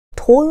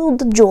toile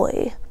de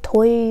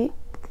joie.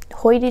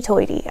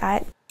 Hoity-toity.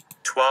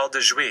 Toile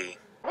de joie.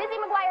 Lizzie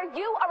McGuire,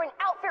 you are an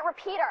outfit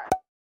repeater.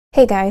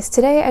 Hey guys,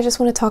 today I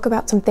just want to talk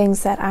about some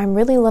things that I'm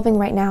really loving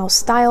right now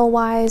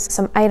style-wise,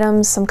 some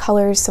items, some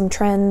colors, some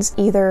trends,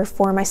 either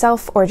for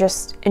myself or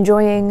just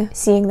enjoying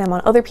seeing them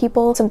on other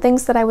people, some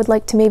things that I would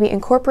like to maybe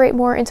incorporate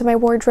more into my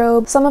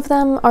wardrobe. Some of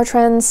them are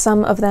trends,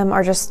 some of them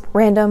are just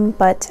random,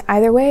 but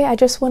either way, I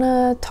just want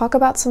to talk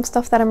about some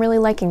stuff that I'm really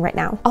liking right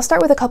now. I'll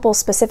start with a couple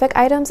specific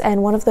items,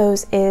 and one of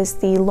those is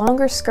the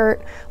longer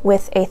skirt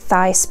with a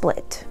thigh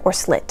split, or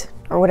slit,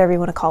 or whatever you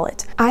want to call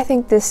it. I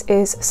think this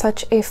is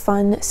such a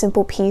fun,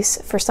 simple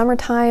piece for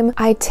summertime.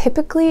 I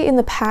typically in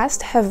the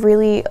past have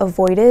really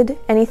avoided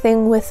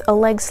anything with a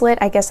leg slit.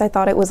 I guess I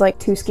thought it was like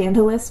too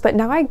scandalous, but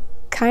now I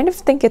kind of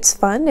think it's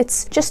fun.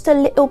 It's just a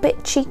little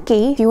bit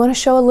cheeky. If you want to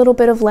show a little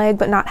bit of leg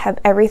but not have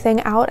everything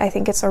out, I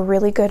think it's a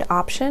really good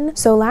option.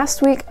 So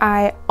last week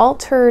I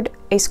altered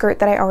a skirt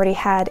that I already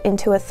had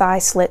into a thigh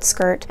slit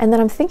skirt, and then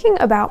I'm thinking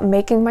about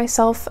making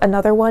myself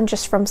another one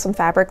just from some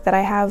fabric that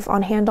I have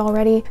on hand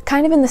already.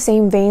 Kind of in the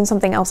same vein,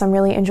 something else I'm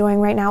really enjoying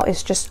right now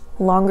is just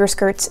longer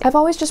skirts. I've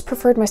always just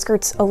preferred my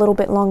skirts a little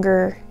bit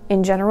longer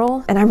in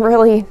general, and I'm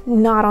really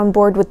not on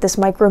board with this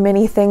micro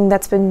mini thing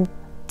that's been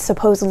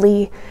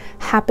supposedly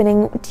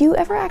happening. Do you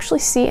ever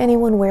actually see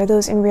anyone wear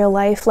those in real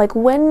life? Like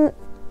when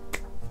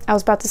I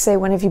was about to say,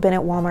 when have you been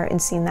at Walmart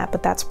and seen that?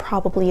 But that's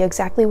probably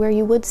exactly where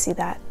you would see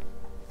that.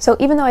 So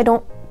even though I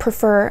don't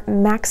prefer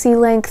maxi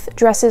length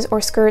dresses or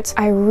skirts,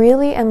 I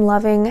really am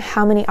loving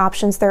how many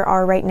options there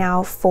are right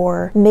now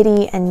for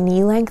midi and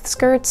knee length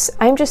skirts.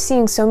 I'm just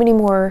seeing so many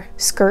more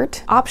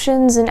skirt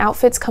options and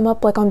outfits come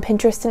up like on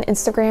Pinterest and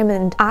Instagram,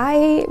 and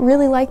I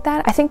really like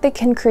that. I think they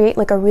can create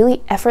like a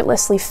really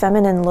effortlessly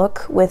feminine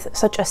look with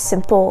such a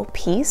simple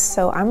piece.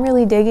 So I'm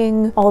really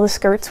digging all the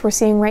skirts we're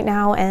seeing right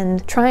now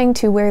and trying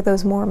to wear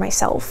those more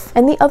myself.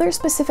 And the other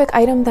specific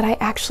item that I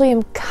actually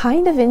am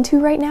kind of into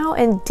right now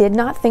and did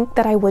not think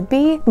that I would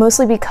be,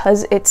 mostly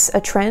because it's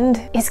a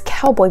trend, is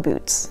cowboy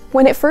boots.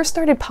 When it first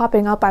started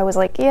popping up, I was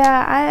like,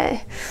 yeah,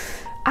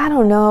 I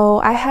don't know.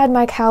 I had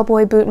my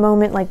cowboy boot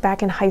moment like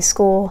back in high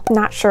school.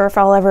 Not sure if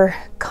I'll ever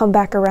come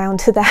back around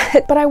to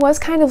that. But I was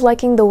kind of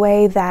liking the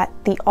way that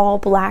the all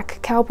black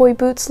cowboy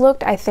boots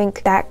looked. I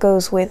think that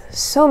goes with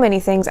so many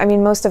things. I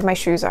mean, most of my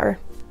shoes are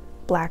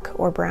black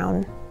or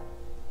brown.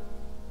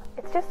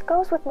 Just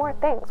goes with more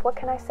things. What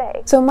can I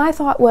say? So my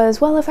thought was,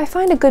 well, if I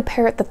find a good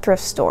pair at the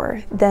thrift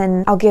store,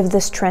 then I'll give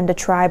this trend a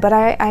try, but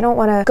I don't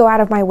want to go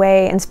out of my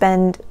way and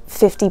spend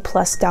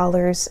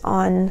 $50+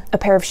 on a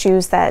pair of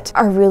shoes that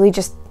are really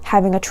just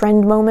having a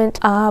trend moment.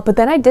 But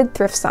then I did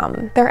thrift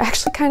some. They're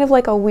actually kind of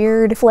like a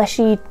weird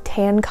fleshy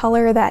tan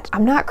color that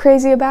I'm not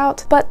crazy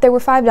about, but they were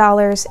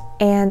 $5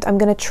 and I'm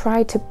gonna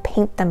try to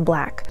paint them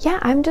black. Yeah,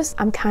 I'm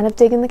kind of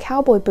digging the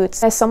cowboy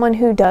boots. As someone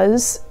who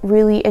does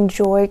really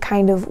enjoy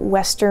kind of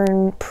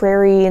Western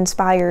prairie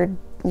inspired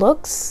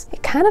looks,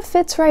 it kind of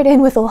fits right in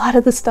with a lot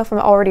of the stuff I'm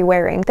already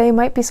wearing. They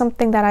might be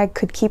something that I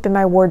could keep in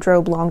my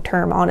wardrobe long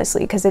term,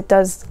 honestly, because it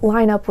does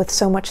line up with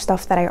so much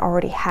stuff that I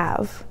already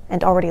have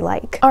and already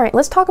like. All right,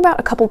 let's talk about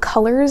a couple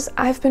colors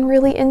I've been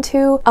really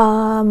into.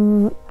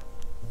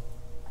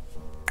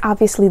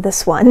 Obviously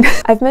this one.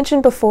 I've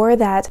mentioned before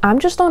that I'm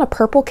just on a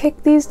purple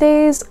kick these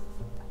days.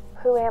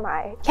 Who am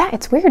I? Yeah,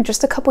 it's weird.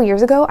 Just a couple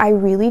years ago, I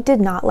really did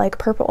not like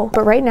purple.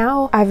 But right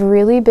now, I've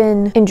really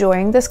been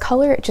enjoying this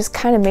color. It just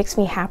kind of makes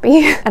me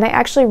happy. And I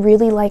actually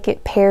really like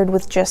it paired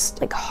with just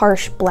like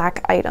harsh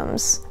black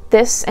items.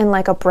 This and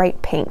like a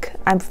bright pink.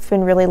 I've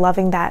been really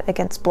loving that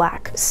against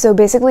black. So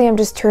basically, I'm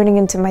just turning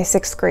into my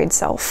 6th grade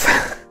self.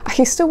 I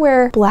used to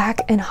wear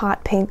black and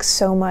hot pink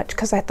so much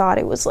because I thought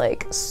it was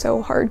like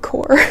so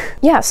hardcore.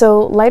 Yeah,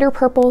 so lighter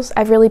purples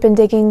I've really been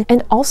digging,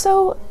 and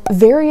also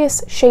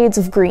various shades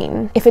of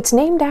green. If it's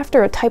named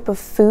after a type of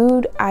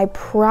food, I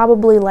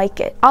probably like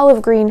it.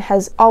 Olive green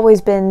has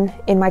always been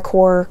in my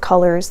core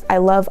colors. I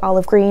love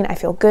olive green. I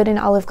feel good in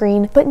olive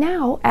green. But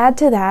now add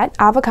to that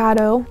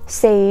avocado,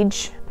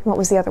 sage, what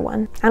was the other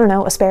one? I don't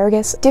know,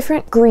 asparagus.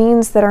 Different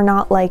greens that are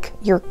not like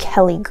your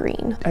Kelly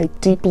green. I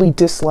deeply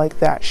dislike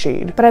that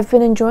shade. But I've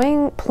been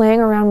enjoying playing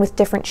around with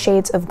different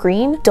shades of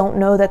green. Don't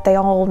know that they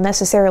all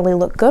necessarily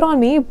look good on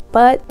me,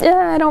 but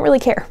I don't really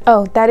care.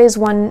 Oh, that is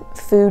one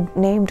food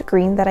named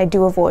green that I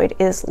do avoid,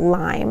 is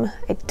lime.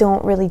 I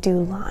don't really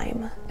do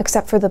lime,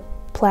 except for the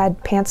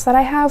plaid pants that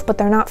I have, but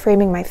they're not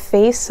framing my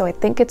face, so I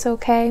think it's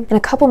okay. And a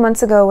couple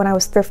months ago when I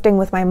was thrifting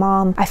with my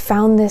mom, I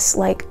found this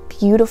like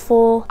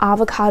beautiful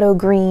avocado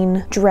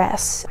green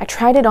dress. I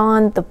tried it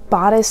on, the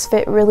bodice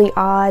fit really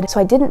odd, so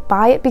I didn't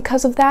buy it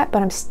because of that,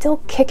 but I'm still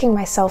kicking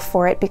myself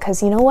for it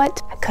because you know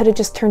what? I could have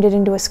just turned it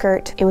into a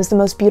skirt. It was the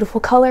most beautiful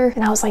color,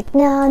 and I was like,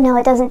 no,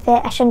 it doesn't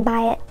fit. I shouldn't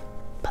buy it.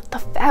 But the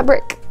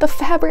fabric.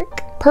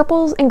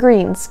 Purples and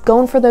greens,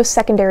 going for those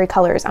secondary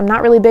colors. I'm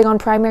not really big on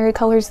primary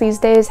colors these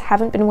days.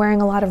 Haven't been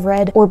wearing a lot of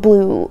red or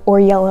blue or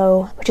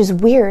yellow, which is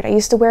weird. I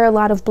used to wear a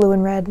lot of blue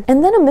and red.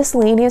 And then a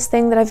miscellaneous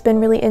thing that I've been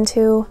really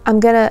into,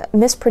 I'm gonna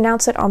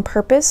mispronounce it on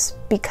purpose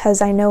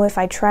because I know if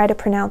I try to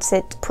pronounce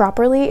it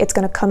properly, it's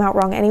gonna come out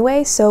wrong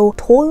anyway. So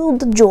toile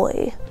de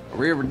joy.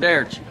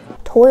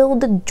 Toile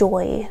de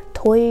joy.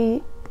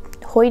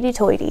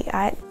 Hoity-toity.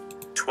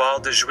 Toile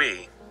de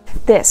juillet.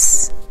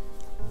 This.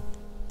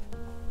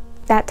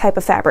 That type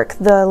of fabric.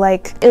 The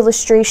like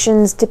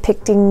illustrations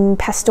depicting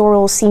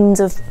pastoral scenes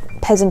of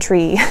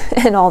peasantry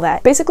and all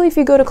that. Basically, if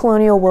you go to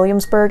Colonial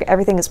Williamsburg,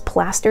 everything is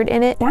plastered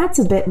in it. That's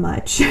a bit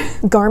much.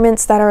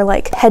 Garments that are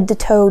like head to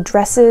toe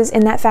dresses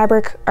in that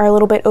fabric are a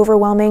little bit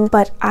overwhelming,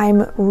 but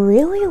I'm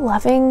really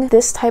loving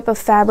this type of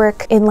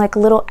fabric in like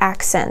little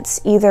accents,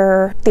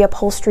 either the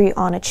upholstery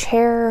on a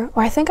chair,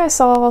 or I think I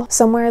saw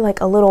somewhere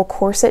like a little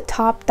corset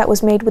top that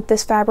was made with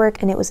this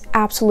fabric, and it was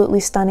absolutely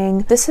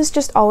stunning. This has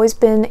just always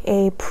been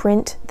a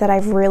print that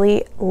I've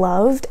really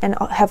loved and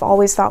have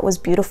always thought was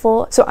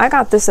beautiful. So I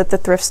got this at the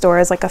thrift store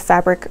as like a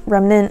fabric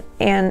remnant,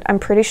 and I'm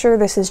pretty sure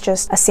this is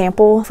just a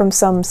sample from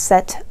some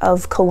set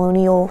of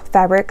colonial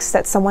fabrics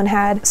that someone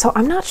had. So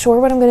I'm not sure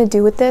what I'm gonna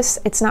do with this.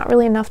 It's not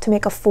really enough to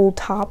make a full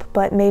top,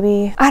 but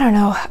maybe, I don't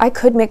know, I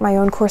could make my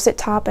own corset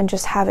top and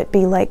just have it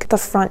be like the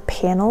front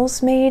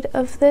panels made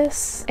of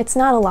this. It's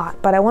not a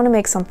lot, but I want to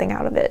make something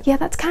out of it. Yeah,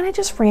 that's kind of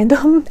just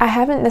random. I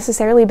haven't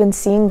necessarily been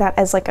seeing that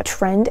as like a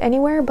trend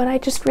anywhere, but I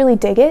just really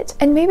dig it.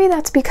 And maybe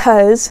that's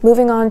because,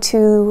 moving on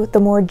to the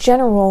more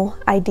general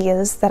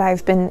ideas that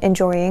I've been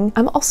enjoying,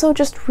 I'm also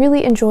just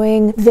really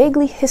enjoying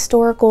vaguely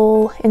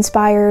historical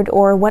inspired,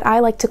 or what I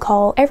like to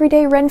call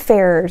everyday Ren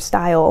Fair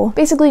style.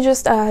 Basically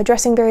just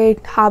dressing very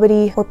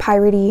hobbity or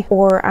piratey,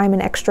 or I'm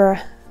an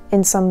extra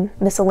in some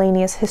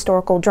miscellaneous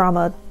historical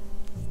drama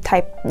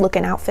type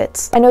looking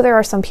outfits. I know there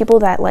are some people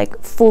that like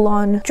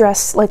full-on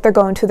dress like they're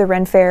going to the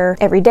Ren Fair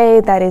every day.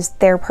 That is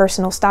their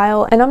personal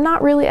style, and I'm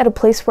not really at a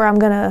place where I'm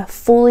gonna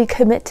fully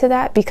commit to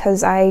that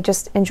because I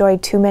just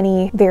enjoyed too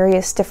many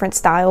various different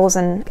styles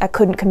and I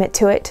couldn't commit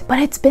to it. But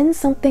it's been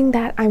something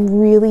that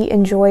I'm really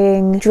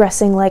enjoying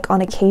dressing like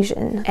on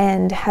occasion,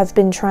 and have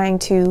been trying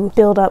to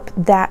build up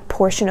that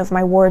portion of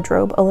my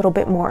wardrobe a little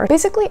bit more.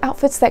 Basically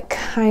outfits that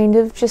kind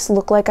of just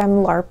look like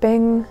I'm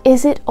LARPing.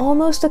 Is it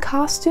almost a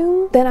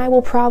costume? Then I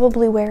will probably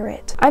wear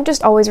it. I've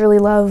just always really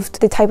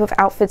loved the type of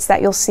outfits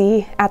that you'll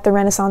see at the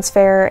Renaissance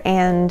Fair,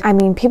 and I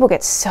mean, people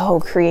get so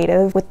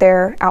creative with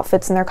their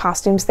outfits and their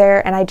costumes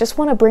there, and I just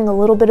want to bring a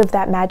little bit of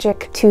that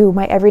magic to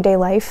my everyday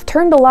life.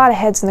 Turned a lot of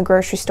heads in the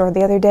grocery store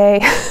the other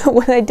day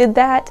when I did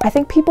that. I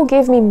think people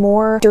gave me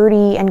more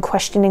dirty and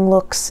questioning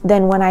looks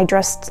than when I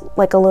dressed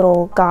like a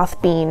little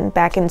goth bean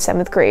back in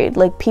 7th grade.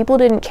 Like, people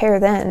didn't care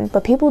then,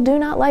 but people do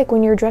not like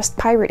when you're dressed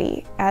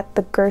piratey at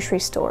the grocery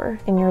store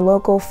in your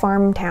local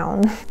farm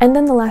town. And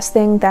then the last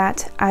thing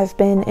that I've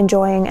been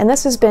enjoying, and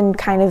this has been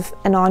kind of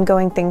an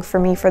ongoing thing for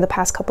me for the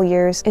past couple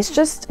years, is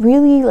just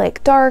really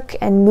like dark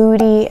and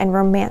moody and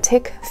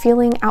romantic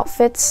feeling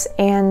outfits,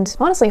 and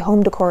honestly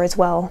home decor as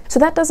well. So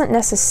that doesn't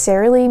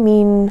necessarily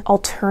mean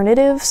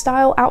alternative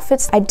style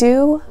outfits. I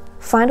do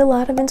find a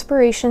lot of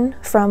inspiration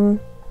from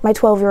my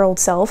 12-year-old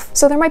self.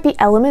 So there might be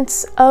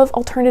elements of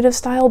alternative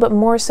style, but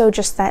more so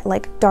just that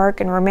like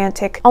dark and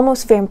romantic,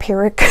 almost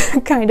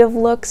vampiric kind of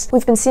looks.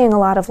 We've been seeing a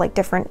lot of like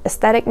different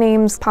aesthetic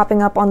names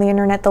popping up on the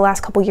internet the last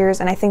couple years,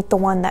 and I think the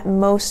one that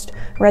most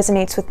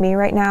resonates with me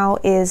right now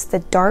is the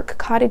dark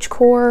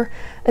cottagecore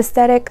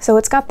aesthetic. So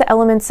it's got the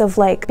elements of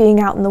like being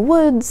out in the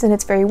woods, and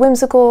it's very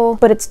whimsical,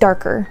 but it's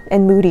darker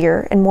and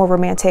moodier and more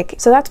romantic.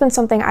 So that's been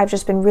something I've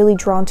just been really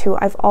drawn to.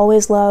 I've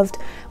always loved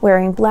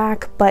wearing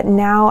black, but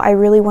now I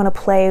really want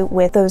to play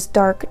with those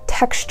dark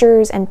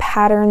textures and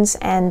patterns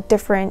and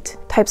different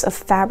types of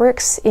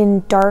fabrics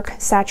in dark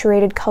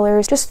saturated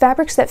colors. Just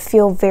fabrics that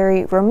feel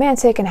very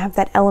romantic and have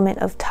that element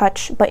of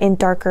touch, but in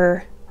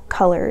darker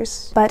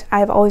colors. But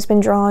I've always been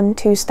drawn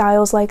to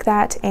styles like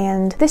that,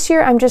 and this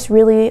year I'm just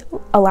really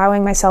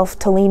allowing myself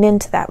to lean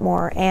into that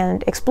more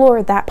and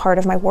explore that part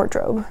of my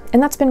wardrobe,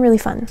 and that's been really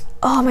fun.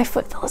 Oh, my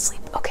foot fell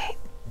asleep. Okay.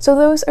 So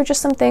those are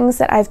just some things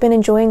that I've been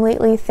enjoying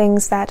lately,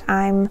 things that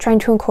I'm trying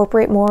to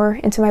incorporate more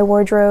into my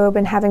wardrobe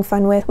and having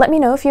fun with. Let me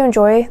know if you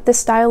enjoy this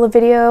style of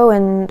video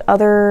and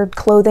other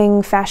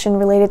clothing, fashion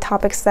related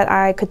topics that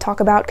I could talk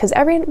about, because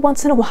every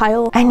once in a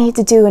while I need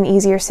to do an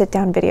easier sit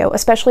down video,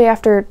 especially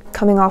after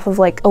coming off of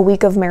like a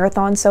week of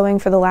marathon sewing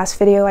for the last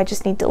video. I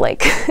just need to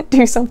like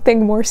do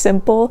something more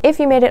simple. If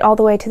you made it all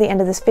the way to the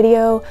end of this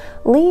video,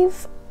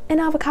 leave an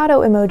avocado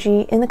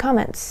emoji in the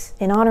comments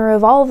in honor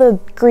of all the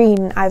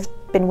green I've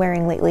been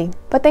wearing lately.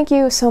 But thank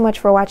you so much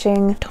for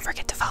watching. Don't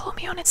forget to follow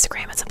me on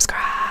Instagram and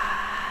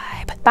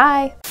subscribe.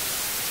 Bye!